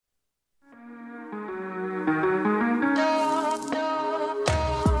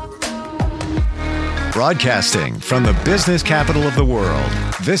Broadcasting from the business capital of the world,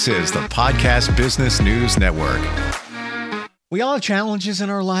 this is the Podcast Business News Network. We all have challenges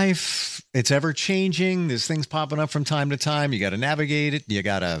in our life. It's ever changing. There's things popping up from time to time. You got to navigate it. You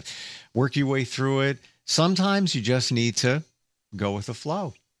got to work your way through it. Sometimes you just need to go with the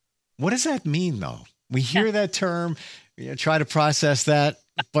flow. What does that mean, though? We hear that term, try to process that,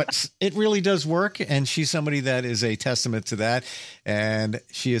 but it really does work. And she's somebody that is a testament to that. And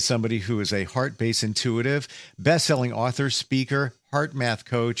she is somebody who is a heart-based intuitive, best-selling author, speaker, heart math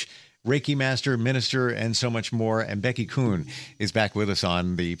coach, Reiki master, minister, and so much more. And Becki Koon is back with us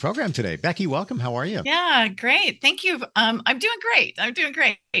on the program today. Becki, welcome. How are you? Yeah, great. Thank you. I'm doing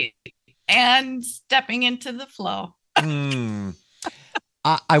great. And stepping into the flow. I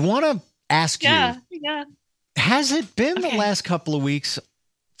want to ask you, Yeah. has it been the last couple of weeks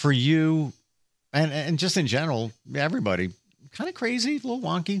for you and just in general, everybody, kind of crazy, a little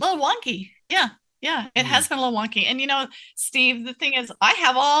wonky? A little wonky. Yeah. It has been a little wonky. And, Steve, the thing is, I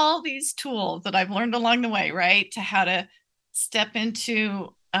have all these tools that I've learned along the way, right? To how to step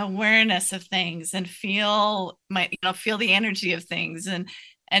into awareness of things and feel the energy of things.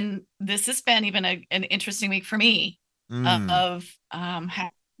 And this has been even an interesting week for me of having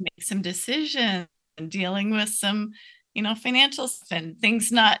to make some decisions and dealing with some, financial stuff and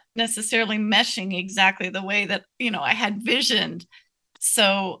things not necessarily meshing exactly the way that, I had visioned.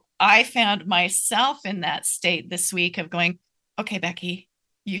 So I found myself in that state this week of going, okay, Becki,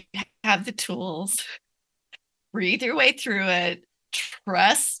 you have the tools, breathe your way through it,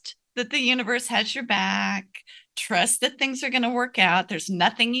 trust that the universe has your back, trust that things are going to work out. There's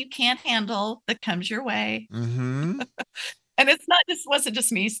nothing you can't handle that comes your way. Mm-hmm. And wasn't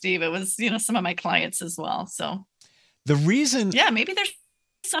just me, Steve. It was, some of my clients as well. So the reason, maybe there's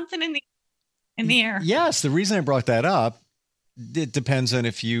something in the air. Yes. The reason I brought that up, it depends on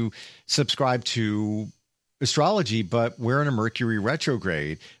if you subscribe to astrology, but we're in a Mercury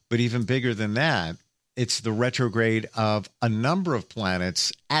retrograde. But even bigger than that, it's the retrograde of a number of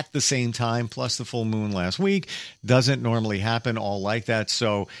planets at the same time, plus the full moon last week. Doesn't normally happen all like that.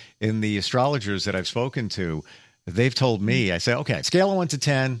 So in the astrologers that I've spoken to, they've told me, I say, okay, scale of 1 to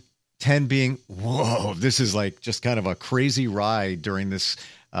 10, 10 being, whoa, this is like just kind of a crazy ride during this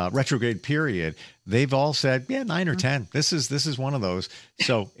retrograde period. They've all said, 9 or 10. This is one of those.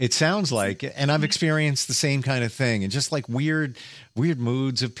 So it sounds like, and I've experienced the same kind of thing, and just like weird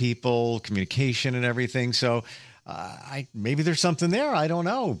moods of people, communication and everything. So maybe there's something there. I don't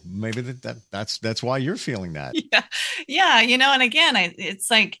know. Maybe that's why you're feeling that. Yeah. And again,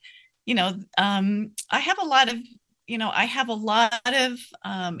 it's like, I have a lot of,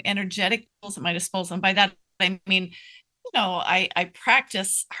 energetic tools at my disposal. And by that, I mean, I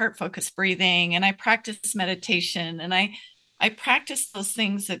practice heart focused breathing, and I practice meditation, and I practice those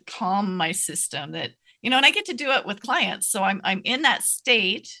things that calm my system that, and I get to do it with clients. So I'm in that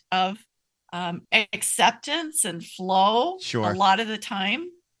state of acceptance and flow a lot of the time.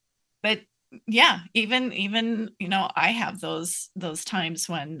 But yeah, even, I have those times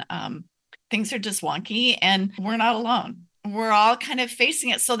when things are just wonky, and we're not alone. We're all kind of facing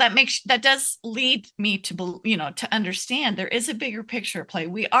it. So that does lead me to, to understand there is a bigger picture at play.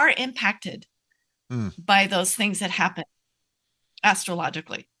 We are impacted by those things that happen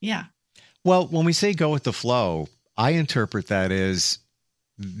astrologically. Yeah. Well, when we say go with the flow, I interpret that as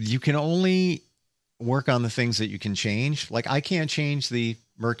you can only work on the things that you can change. Like I can't change the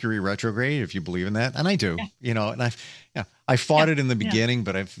Mercury retrograde, if you believe in that. And I do, and I fought it in the beginning,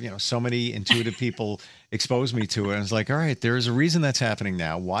 but I've, so many intuitive people exposed me to it. And I was like, all right, there's a reason that's happening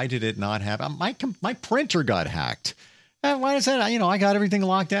now. Why did it not happen? My printer got hacked. Why does that? I got everything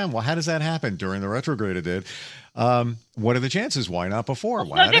locked down. Well, how does that happen? During the retrograde it did. What are the chances? Why not before?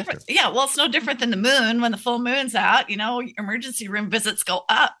 Why not after? Yeah, well, it's no different than the moon. When the full moon's out, emergency room visits go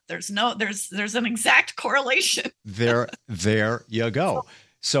up. There's an exact correlation. There you go.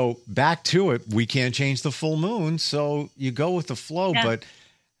 So back to it, we can't change the full moon. So you go with the flow, but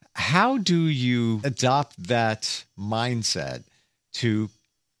how do you adopt that mindset to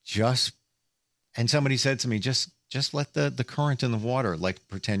and somebody said to me, just let the current in the water, like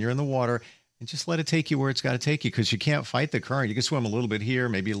pretend you're in the water and just let it take you where it's got to take you. Cause you can't fight the current. You can swim a little bit here,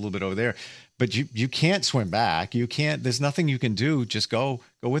 maybe a little bit over there, but you can't swim back. There's nothing you can do. Just go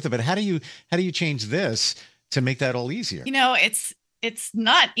with it. But how do you change this to make that all easier? It's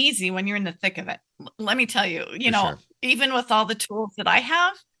not easy when you're in the thick of it. Let me tell you, even with all the tools that I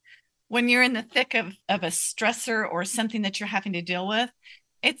have, when you're in the thick of a stressor or something that you're having to deal with,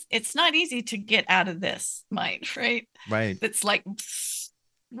 it's not easy to get out of this mind, right? Right. It's like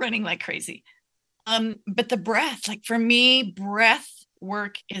running like crazy. But the breath, like for me, breath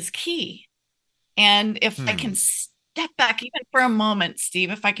work is key. And if I Hmm. can step back even for a moment, Steve,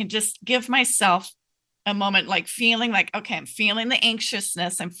 if I can just give myself a moment, like feeling like, okay, I'm feeling the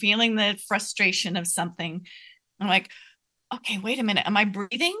anxiousness, I'm feeling the frustration of something. I'm like, okay, wait a minute, am I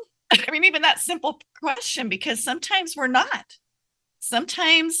breathing? I mean, even that simple question, because sometimes we're not.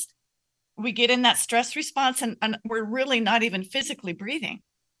 Sometimes we get in that stress response and we're really not even physically breathing.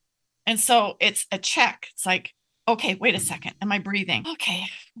 And so it's a check. It's like, okay, wait a second. Am I breathing? Okay,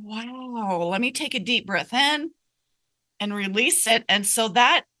 wow. Let me take a deep breath in and release it. And so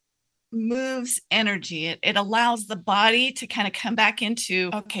that moves energy. It allows the body to kind of come back into,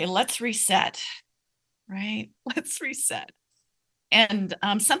 okay, let's reset, right? Let's reset. And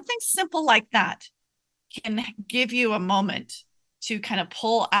something simple like that can give you a moment to kind of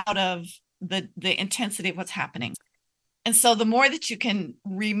pull out of the intensity of what's happening. And so the more that you can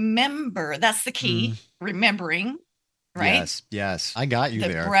remember, that's the Hmm. key, remembering, right? Yes. Yes. I got you The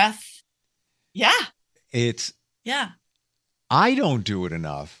there. breath. Yeah. It's, Yeah. I don't do it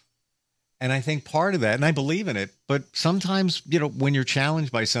enough. And I think part of that, and I believe in it, but sometimes, when you're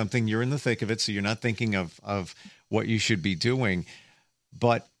challenged by something, you're in the thick of it. So you're not thinking of what you should be doing,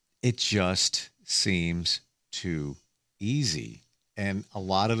 but it just seems too easy. And a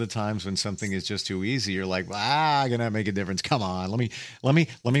lot of the times when something is just too easy, you're like, gonna make a difference. Come on, let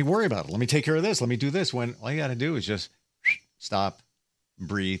me worry about it. Let me take care of this. Let me do this. When all you got to do is just stop,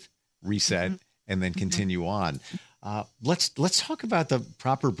 breathe, reset, Mm-hmm. and then Mm-hmm. continue on. Let's talk about the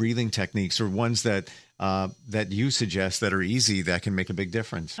proper breathing techniques or ones that you suggest that are easy that can make a big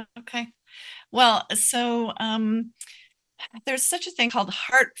difference. Okay. Well, so there's such a thing called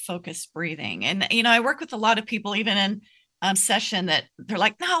heart focused breathing. And, I work with a lot of people, even in session, that they're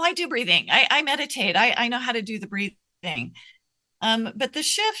like, no, I do breathing. I meditate. I know how to do the breathing. But the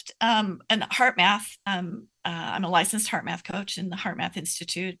shift and heart math, I'm a licensed heart math coach in the Heart Math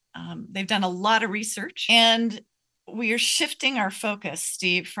Institute. They've done a lot of research, and we are shifting our focus,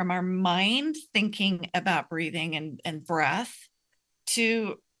 Steve, from our mind thinking about breathing and breath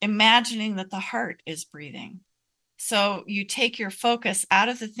to imagining that the heart is breathing. So you take your focus out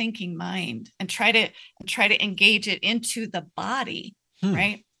of the thinking mind and try to engage it into the body, Hmm.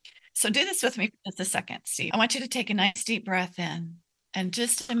 right? So do this with me for just a second, Steve. I want you to take a nice deep breath in and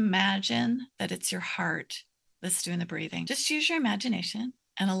just imagine that it's your heart that's doing the breathing. Just use your imagination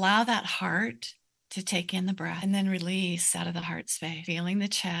and allow that heart to take in the breath and then release out of the heart space, feeling the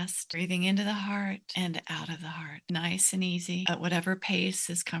chest, breathing into the heart and out of the heart. Nice and easy at whatever pace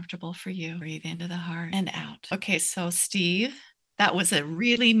is comfortable for you. Breathe into the heart and out. Okay, so Steve, that was a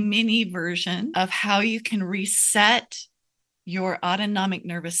really mini version of how you can reset your autonomic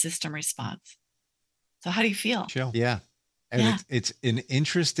nervous system response. So how do you feel? Chill. Yeah. And Yeah. it's an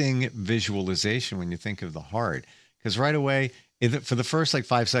interesting visualization when you think of the heart, because right away, for the first like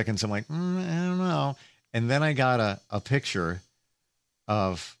 5 seconds, I'm like, I don't know. And then I got a picture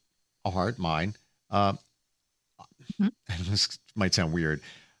of a heart, mine. Mhm. And this might sound weird.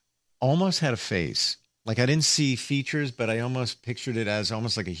 Almost had a face. Like I didn't see features, but I almost pictured it as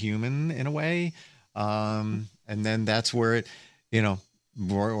almost like a human in a way. And then that's where it, you know,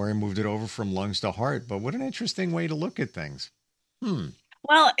 where I moved it over from lungs to heart. But what an interesting way to look at things. Hmm.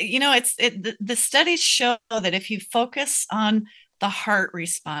 Well, the studies show that if you focus on the heart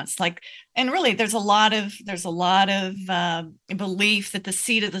response, like, and really, there's a lot of belief that the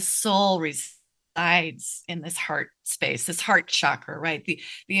seat of the soul resides in this heart space, this heart chakra, right? The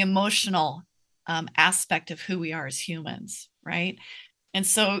emotional aspect of who we are as humans, right? And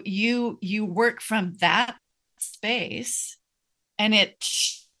so you work from that space, and it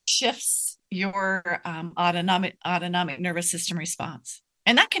shifts your autonomic nervous system response,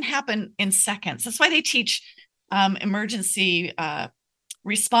 and that can happen in seconds. That's why they teach emergency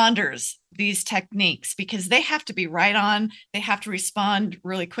responders these techniques, because they have to be right on. They have to respond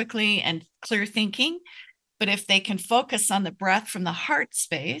really quickly and clear thinking. But if they can focus on the breath from the heart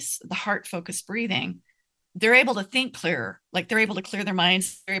space, the heart focused breathing, they're able to think clearer. Like, they're able to clear their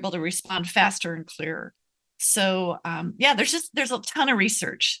minds. They're able to respond faster and clearer. So yeah, there's a ton of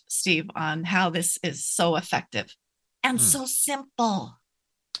research, Steve, on how this is so effective and Hmm. so simple.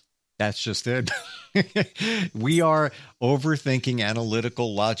 That's just it. We are overthinking,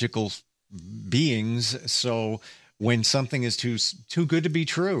 analytical, logical beings. So when something is too good to be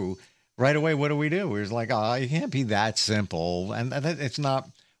true, right away, what do? We're just like, oh, it can't be that simple, and it's not.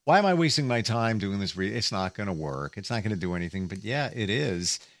 Why am I wasting my time doing this? It's not going to work. It's not going to do anything. But yeah, it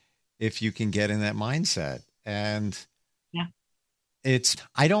is if you can get in that mindset. And Yeah.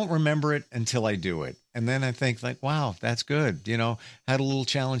 I don't remember it until I do it. And then I think like, wow, that's good. Had a little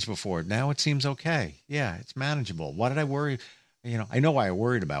challenge before. Now it seems okay. Yeah, it's manageable. Why did I worry? I know why I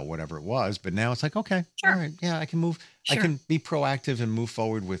worried about whatever it was, but now it's like, okay, all Sure. right, yeah, I can move. I Sure. can be proactive and move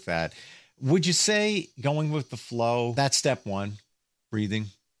forward with that. Would you say going with the flow, that's step one, breathing?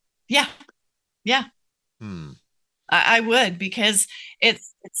 Yeah. Yeah. Hmm. I would, because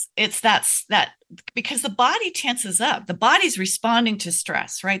it's that because the body tenses up. The body's responding to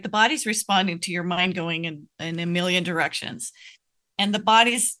stress, right? The body's responding to your mind going in a million directions, and the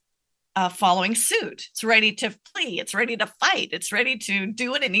body's following suit. It's ready to flee. It's ready to fight. It's ready to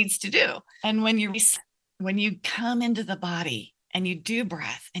do what it needs to do. And when you come into the body and you do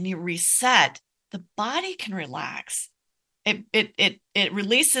breath and you reset, the body can relax. It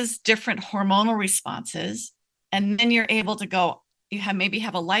releases different hormonal responses, and then you're able to go. Maybe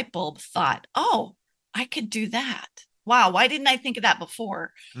have a light bulb thought. Oh, I could do that. Wow, why didn't I think of that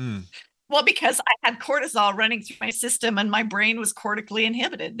before? Hmm. Well, because I had cortisol running through my system and my brain was cortically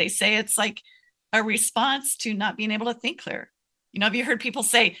inhibited. They say it's like a response to not being able to think clear. Have you heard people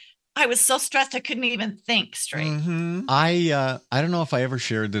say, I was so stressed I couldn't even think straight? I don't know if I ever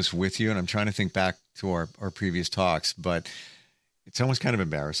shared this with you, and I'm trying to think back to our previous talks, but it's almost kind of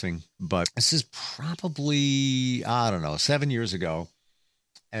embarrassing. But this is probably, I don't know, 7 years ago.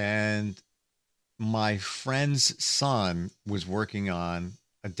 And my friend's son was working on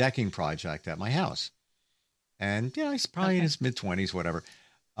a decking project at my house. And, he's probably in Okay. his mid-20s, whatever.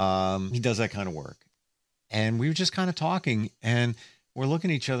 He does that kind of work. And we were just kind of talking, and we're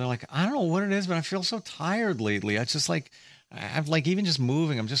looking at each other like, I don't know what it is, but I feel so tired lately. I just like, I'm like, even just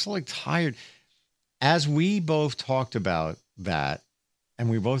moving, I'm just so like tired. As we both talked about that, and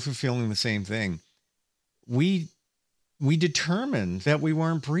we both were feeling the same thing, we we determined that we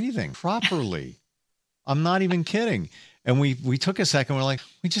weren't breathing properly. I'm not even kidding. And we took a second. We're like,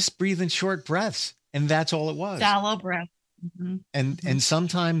 we just breathe in short breaths, and that's all it was. Shallow breath. Mm-hmm. Mm-hmm. And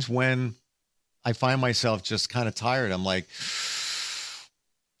sometimes when I find myself just kind of tired, I'm like,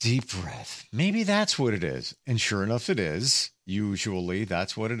 deep breath. Maybe that's what it is. And sure enough, it is. Usually,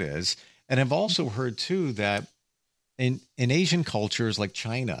 that's what it is. And I've also heard too that in Asian cultures like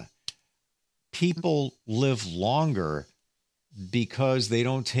China, people live longer because they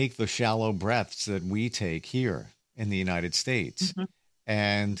don't take the shallow breaths that we take here in the United States. Mm-hmm.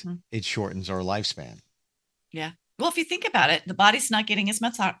 And Mm-hmm. it shortens our lifespan. Yeah. Well, if you think about it, the body's not getting as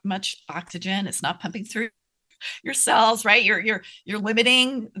much oxygen. It's not pumping through your cells, right? You're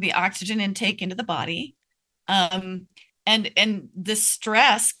limiting the oxygen intake into the body, and the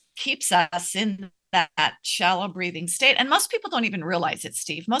stress keeps us in that shallow breathing state. And most people don't even realize it,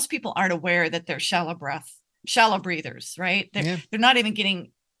 Steve. Most people aren't aware that they're shallow breathers, right? Yeah. They're not even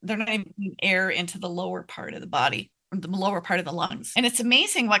getting air into the lower part of the body, the lower part of the lungs. And it's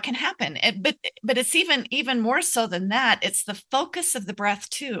amazing what can happen. But it's even more so than that. It's the focus of the breath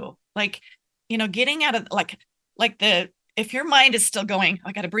too. Like, getting out of if your mind is still going,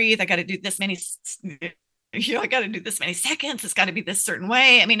 I got to breathe, I got to do this many, I got to do this many seconds, it's got to be this certain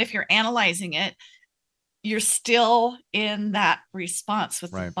way. I mean, if you're analyzing it, you're still in that response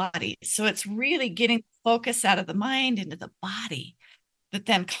with Right. the body. So it's really getting focus out of the mind into the body that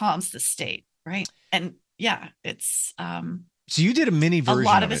then calms the state, right? And yeah, it's So you did a mini a version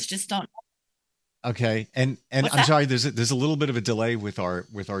lot of of us it. just don't. Okay. And What's I'm that? sorry, there's a little bit of a delay with our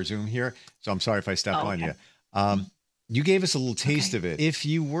Zoom here. So I'm sorry if I step Oh, on okay. you. You gave us a little taste Okay. of it. If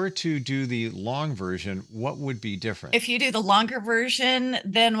you were to do the long version, what would be different? If you do the longer version,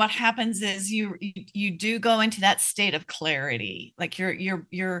 then what happens is you do go into that state of clarity. Like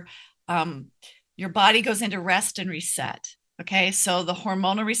your body goes into rest and reset. Okay. So the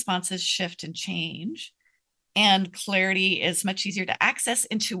hormonal responses shift and change. And clarity is much easier to access.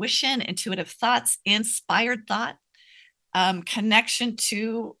 Intuition, intuitive thoughts, inspired thought, connection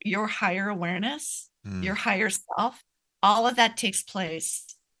to your higher awareness, Hmm. your higher self. All of that takes place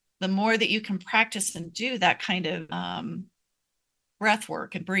the more that you can practice and do that kind of breath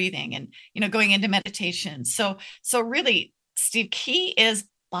work and breathing, and going into meditation. So really, Steve, key is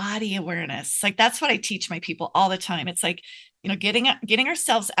body awareness. Like, that's what I teach my people all the time. It's like, getting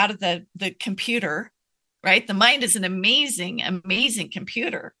ourselves out of the computer, right? The mind is an amazing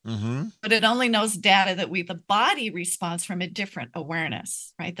computer, Mm-hmm. but it only knows data the body responds from a different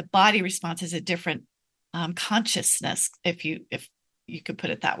awareness, right? The body response is a different consciousness, if you could put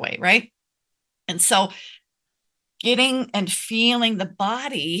it that way, right? And so getting and feeling the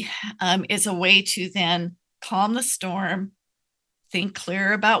body is a way to then calm the storm, think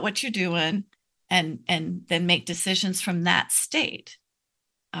clear about what you're doing, and then make decisions from that state.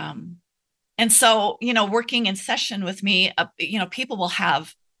 And so, working in session with me, people will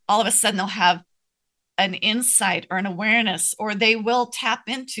have, all of a sudden they'll have an insight or an awareness, or they will tap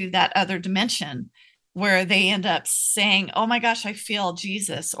into that other dimension. where they end up saying, "Oh my gosh, I feel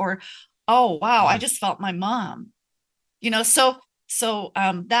Jesus," or "Oh wow, I Mm. just felt my mom." That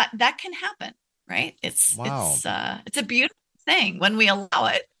can happen, right? Wow. It's a beautiful thing when we allow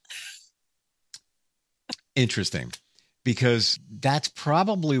it. Interesting. Because that's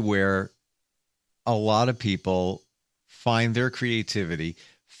probably where a lot of people find their creativity,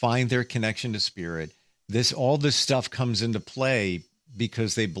 find their connection to spirit. All this stuff comes into play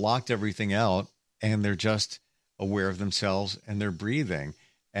because they blocked everything out and they're just aware of themselves and they're breathing.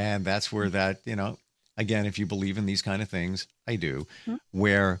 And that's where that, again, if you believe in these kind of things, I do, Mhm.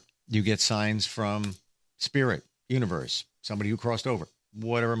 where you get signs from spirit, universe, somebody who crossed over,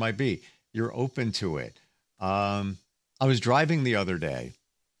 whatever it might be. You're open to it. I was driving the other day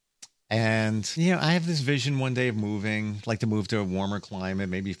and, I have this vision one day of moving, like to move to a warmer climate,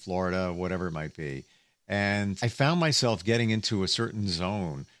 maybe Florida, whatever it might be. And I found myself getting into a certain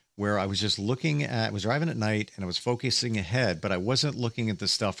zone where I was just I was driving at night and I was focusing ahead, but I wasn't looking at the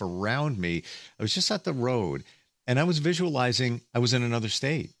stuff around me. I was just at the road and I was visualizing I was in another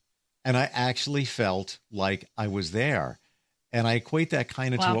state. And I actually felt like I was there. And I equate that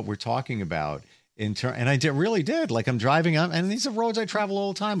kind of to Wow. what we're talking about and I really did. Like I'm driving on, and these are roads I travel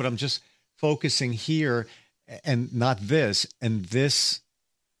all the time, but I'm just focusing here and not this. And this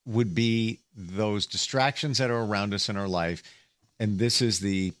would be those distractions that are around us in our life. And this is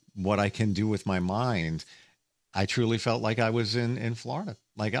what I can do with my mind. I truly felt like I was in Florida.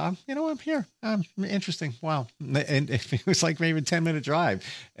 Like, I'm here. Interesting. Wow. And it was like maybe a 10-minute drive.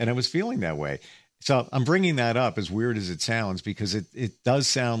 And I was feeling that way. So I'm bringing that up, as weird as it sounds, because it does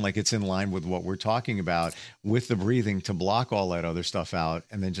sound like it's in line with what we're talking about with the breathing to block all that other stuff out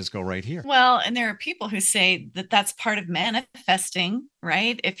and then just go right here. Well, and there are people who say that that's part of manifesting,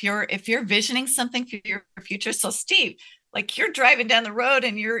 right? If you're visioning something for your future. So Steve, like you're driving down the road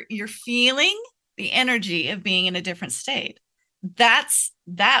and you're feeling the energy of being in a different state. That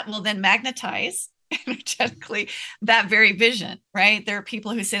will then magnetize energetically that very vision, right? There are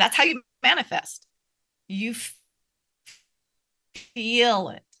people who say that's how you manifest. You feel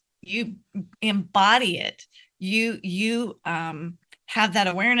it, you embody it, you have that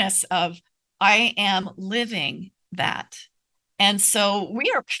awareness of I am living that. And so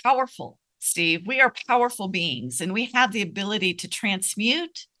we are powerful, Steve. We are powerful beings and we have the ability to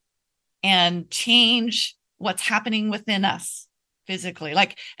transmute and change what's happening within us physically.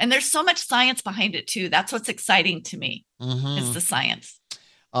 And there's so much science behind it too. That's what's exciting to me. Mm-hmm. It's the science.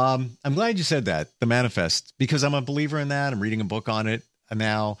 I'm glad you said that, the manifest, because I'm a believer in that. I'm reading a book on it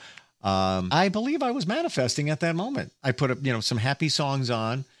now. I believe I was manifesting at that moment. I put up, some happy songs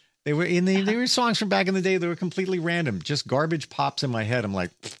on. They were songs from back in the day. They were completely random, just garbage pops in my head. I'm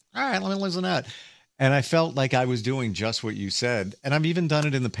like, all right, let me listen to that. And I felt like I was doing just what you said. And I've even done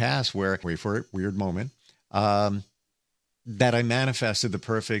it in the past where, wait for it, weird moment, that I manifested the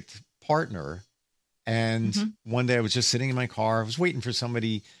perfect partner. And one day I was just sitting in my car. I was waiting for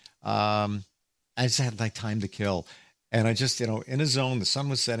somebody. I just had like time to kill. And I just, in a zone, the sun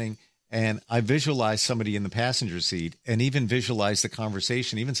was setting and I visualized somebody in the passenger seat and even visualized the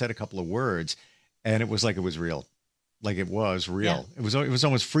conversation, even said a couple of words. And it was like it was real. Like it was real. Yeah. It was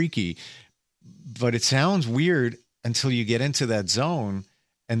almost freaky, but it sounds weird until you get into that zone.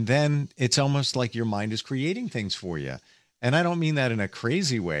 And then it's almost like your mind is creating things for you. And I don't mean that in a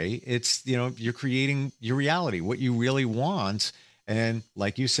crazy way. It's, you're creating your reality, what you really want. And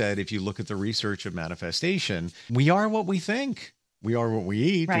like you said, if you look at the research of manifestation, we are what we think. We are what we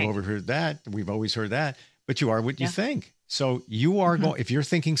eat. Right. You've overheard that. We've always heard that. But you are what you think. So you are going, if you're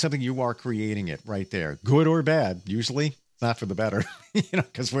thinking something, you are creating it right there, good or bad. Usually not for the better,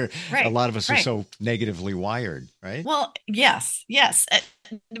 because a lot of us are so negatively wired, right? Well, yes.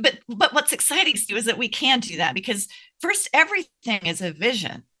 But what's exciting, Stu, is that we can do that because first, everything is a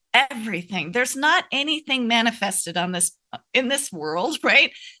vision. Everything. There's not anything manifested in this world,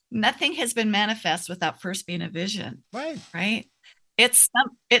 right? Nothing has been manifest without first being a vision, right? It's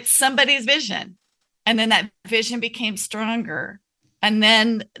somebody's vision, and then that vision became stronger. And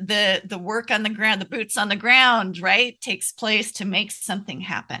then the work on the ground, the boots on the ground, right, takes place to make something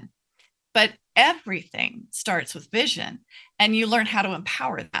happen. But everything starts with vision, and you learn how to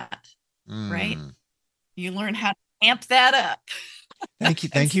empower that, right? You learn how to amp that up. Thank you.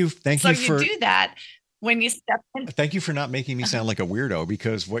 So you do that when you step in. Thank you for not making me sound like a weirdo,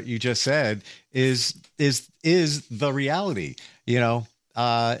 because what you just said is the reality.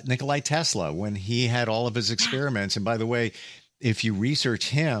 Nikolai Tesla, when he had all of his experiments, and by the way, if you research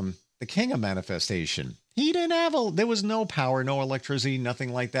him, the king of manifestation, he didn't have there was no power, no electricity,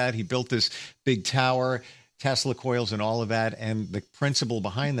 nothing like that. He built this big tower Tesla coils and all of that. And the principle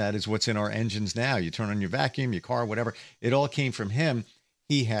behind that is what's in our engines now. You turn on your vacuum, your car, whatever. It all came from him.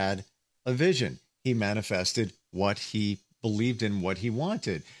 He had a vision. He manifested what he believed in, what he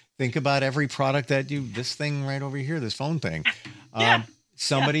wanted. Think about every product that this thing right over here, this phone thing.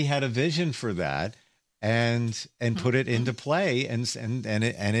 Somebody had a vision for that and put it into play and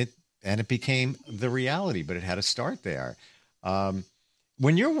it became the reality, but it had to start there.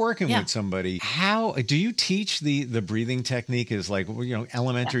 When you're working with somebody, how do you teach the breathing technique? Is like,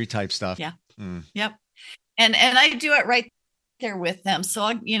 elementary type stuff. Yeah. Yep. And I do it right there with them. So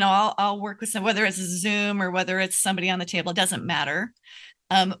I'll work with them, whether it's a Zoom or whether it's somebody on the table, it doesn't matter.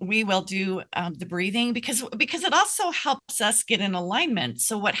 We will do the breathing because it also helps us get in alignment.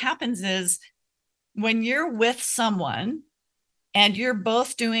 So what happens is when you're with someone and you're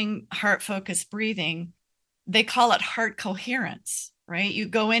both doing heart focused breathing, they call it heart coherence, right? You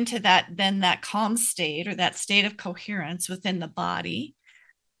go into that calm state or that state of coherence within the body.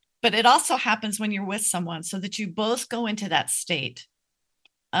 But it also happens when you're with someone so that you both go into that state.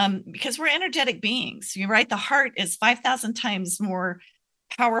 Because we're energetic beings, you're right? The heart is 5,000 times more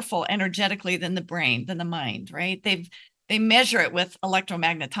powerful energetically than the brain, than the mind, right? They measure it with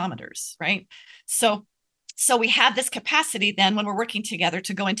electromagnetometers, right? So we have this capacity then when we're working together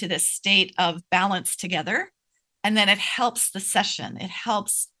to go into this state of balance together. And then it helps the session. It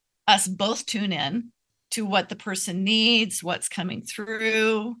helps us both tune in to what the person needs, what's coming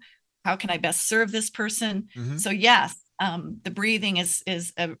through, how can I best serve this person? Mm-hmm. So yes, the breathing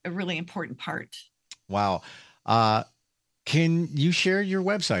is a really important part. Wow. Can you share your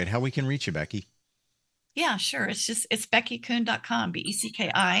website, how we can reach you, Becki? Yeah, sure. It's BeckiKoon.com,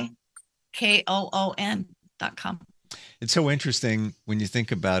 BeckiKoon.com. It's so interesting when you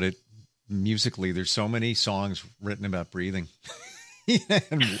think about it musically. There's so many songs written about breathing.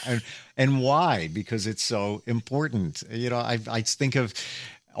 and why? Because it's so important. I think of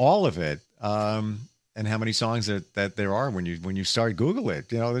all of it, and how many songs that there are when you start Google it.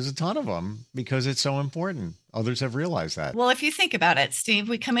 There's a ton of them because it's so important. Others have realized that. Well, if you think about it, Steve,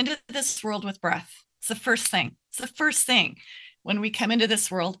 we come into this world with breath. It's the first thing. It's the first thing when we come into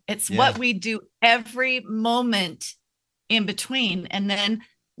this world. It's what we do every moment in between, and then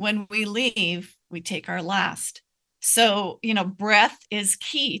when we leave, we take our last. So, breath is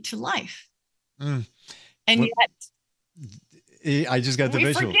key to life. And yet, I just got the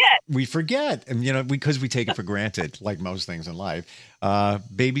visual. We forget. And, because we take it for granted, like most things in life.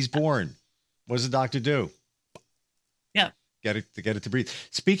 Baby's born. What does the doctor do? Yeah. Get it to breathe.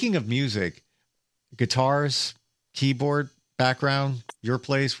 Speaking of music, guitars, keyboard, background, your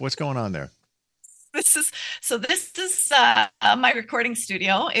place, what's going on there? This is my recording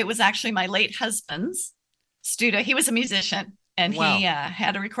studio. It was actually my late husband's studio. He was a musician and he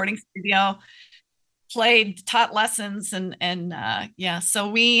had a recording studio, taught lessons and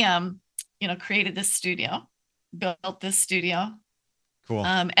so we created this studio, built this studio. Cool.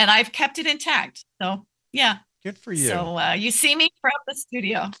 And I've kept it intact. So yeah. Good for you. So you see me from the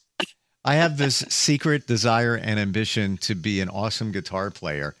studio. I have this secret desire and ambition to be an awesome guitar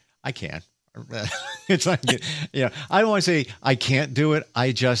player. I can't. It's like, I don't want to say I can't do it.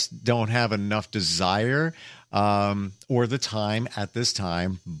 I just don't have enough desire or the time at this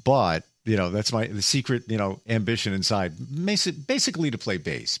time. But, that's the secret, ambition inside. Basically to play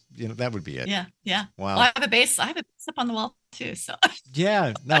bass. That would be it. Yeah. Yeah. Wow. Well, I have a bass up on the wall too. So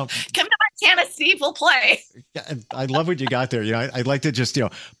yeah, no. Come to Montana, Steve, we'll play. I love what you got there. I'd like to just,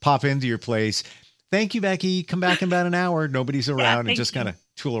 pop into your place. Thank you, Becki. Come back in about an hour. Nobody's around and just kind of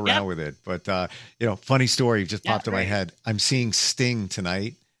tool around with it. But, funny story just popped in my head. I'm seeing Sting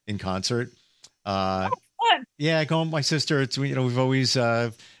tonight in concert. Fun. Yeah, going with my sister. It's, we've always,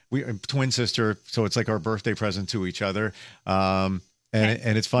 we twin sister. So it's like our birthday present to each other. And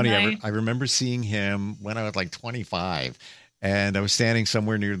it's funny. Nice. I remember seeing him when I was like 25 and I was standing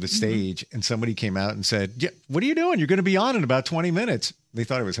somewhere near the stage and somebody came out and said, "Yeah, what are you doing? You're going to be on in about 20 minutes. They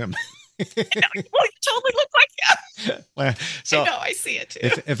thought it was him. Well, you totally look like him. Well, so I see it too.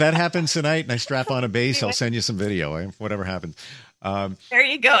 If that happens tonight and I strap on a bass, I'll send you some video. Whatever happens. There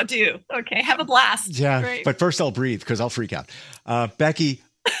you go, do. Okay, have a blast. Yeah, great. But first I'll breathe because I'll freak out. Becki,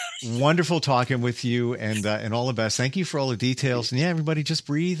 wonderful talking with you and all the best. Thank you for all the details. And yeah, everybody just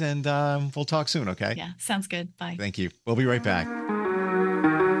breathe and we'll talk soon, okay? Yeah, sounds good. Bye. Thank you. We'll be right back.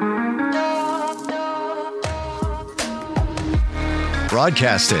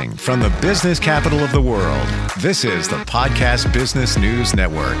 Broadcasting from the business capital of the world, this is the Podcast Business News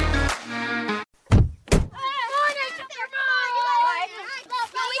Network.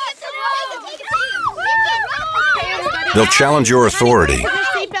 They'll challenge your authority.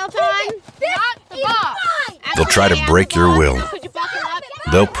 Seatbelt on. Not the box. try to break your will.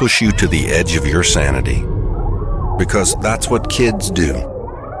 They'll push you to the edge of your sanity. Because that's what kids do.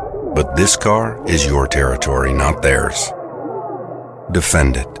 But this car is your territory, not theirs.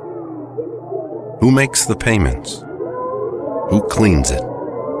 Defend it. Who makes the payments? Who cleans it?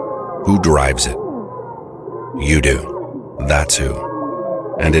 Who drives it? You do. That's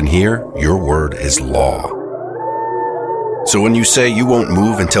who. And in here, your word is law. So when you say you won't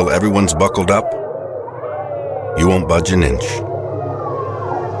move until everyone's buckled up, you won't budge an inch.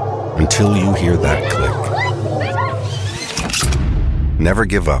 Until you hear that click. Never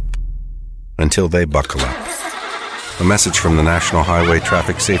give up until they buckle up. A message from the National Highway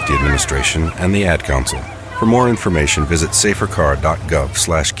Traffic Safety Administration and the Ad Council. For more information, visit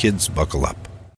safercar.gov/kidsbuckleup.